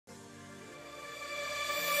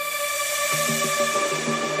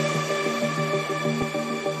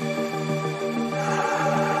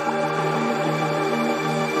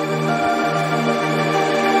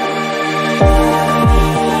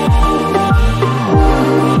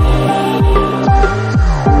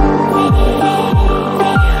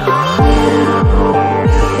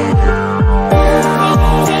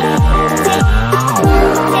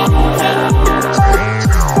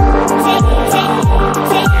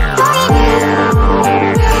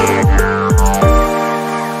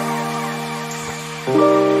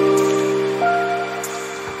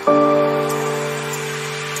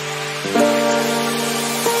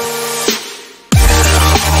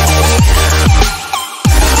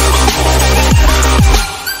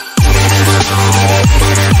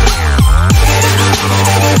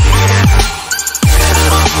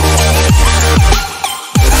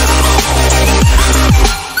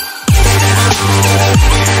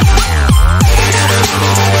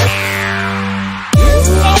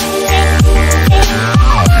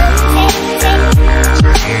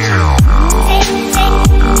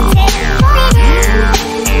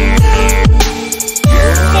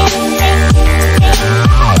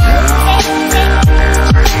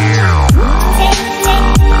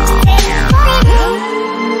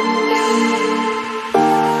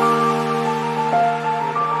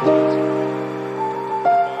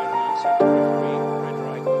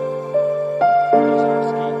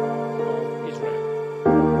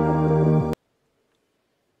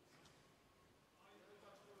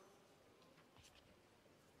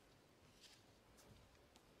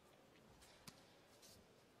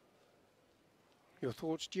Your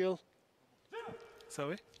thoughts, Jill?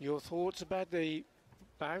 Sorry? Your thoughts about the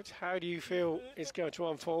bout? How do you feel it's going to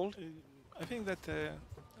unfold? I think that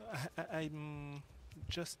I'm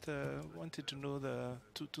just wanted to know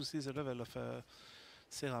to see the level of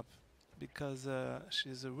Serap, because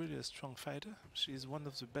she's really a strong fighter. She's one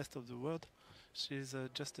of the best of the world. She's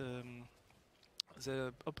just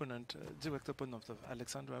the opponent, direct opponent of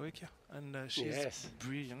Alexandra Wick, and she's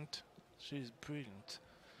brilliant. She's brilliant,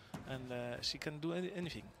 and she can do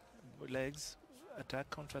anything: legs, attack,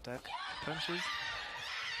 counter-attack, punches.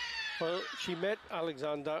 Well, she met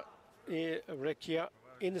Alexandra Recchia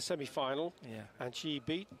in the semi-final, and she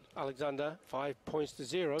beat Alexander 5 points to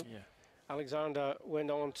 0. Yeah. Alexander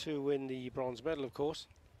went on to win the bronze medal, of course.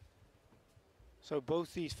 So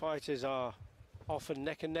both these fighters are often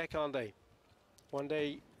neck and neck, aren't they? One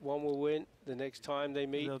day one will win, the next time they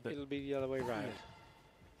meet it'll be the other way around. Yeah.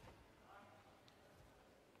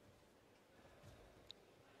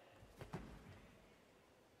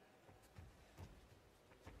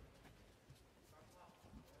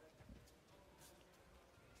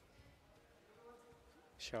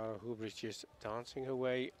 Shara Hubrich just dancing her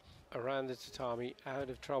way around the tatami, out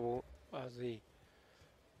of trouble, as the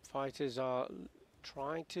fighters are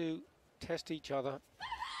trying to test each other.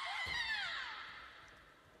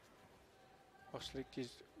 Ozcelik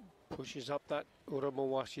just pushes up that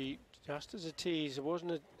uramowashi just as a tease. It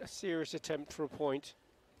wasn't a serious attempt for a point.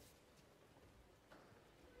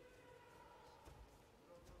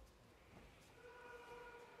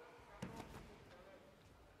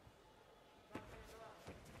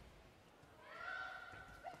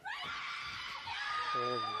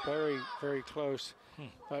 Very, very close,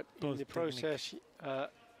 but in the process,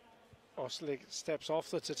 Ozcelik steps off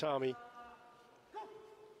the tatami.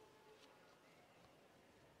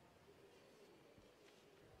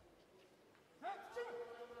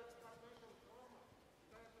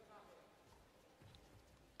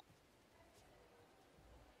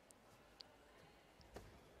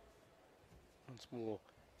 Once more,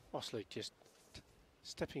 Ozcelik just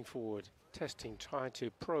stepping forward, testing, trying to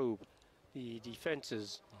probe the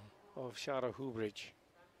defences of Shara Hubrich.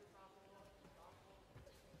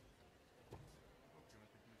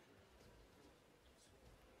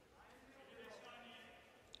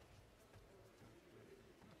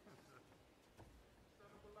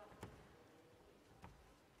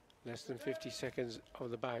 Less than 50 seconds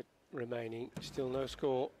of the bout remaining, still no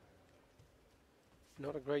score.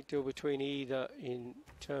 Not a great deal between either in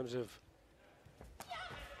terms of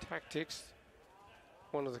tactics.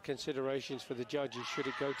 One of the considerations for the judges, should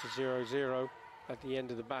it go to 0-0 at the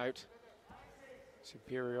end of the bout,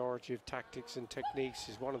 superiority of tactics and techniques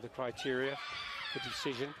is one of the criteria for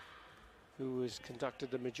decision. Who has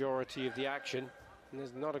conducted the majority of the action, and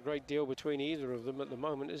there's not a great deal between either of them at the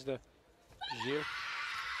moment, is there?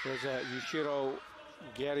 There's a Yushiro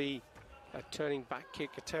Geri, a turning back kick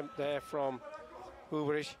attempt there from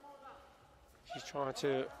Hubrich. She's trying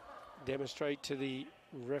to demonstrate to the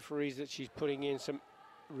referees that she's putting in some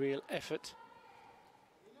real effort.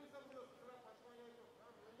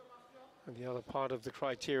 And the other part of the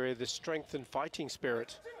criteria, the strength and fighting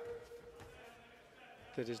spirit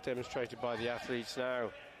that is demonstrated by the athletes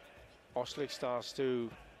now. Ozcelik starts to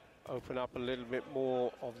open up a little bit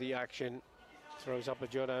more of the action, throws up a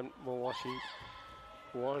Jodan Mawashi,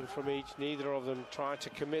 one from each, neither of them trying to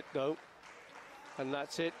commit though, and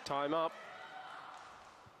that's it, time up.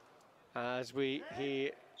 As we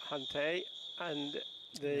hear Hante and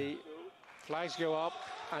the flags go up,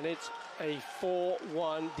 and it's a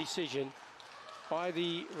 4-1 decision by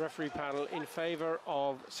the referee panel in favour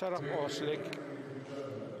of Serap Ozcelik.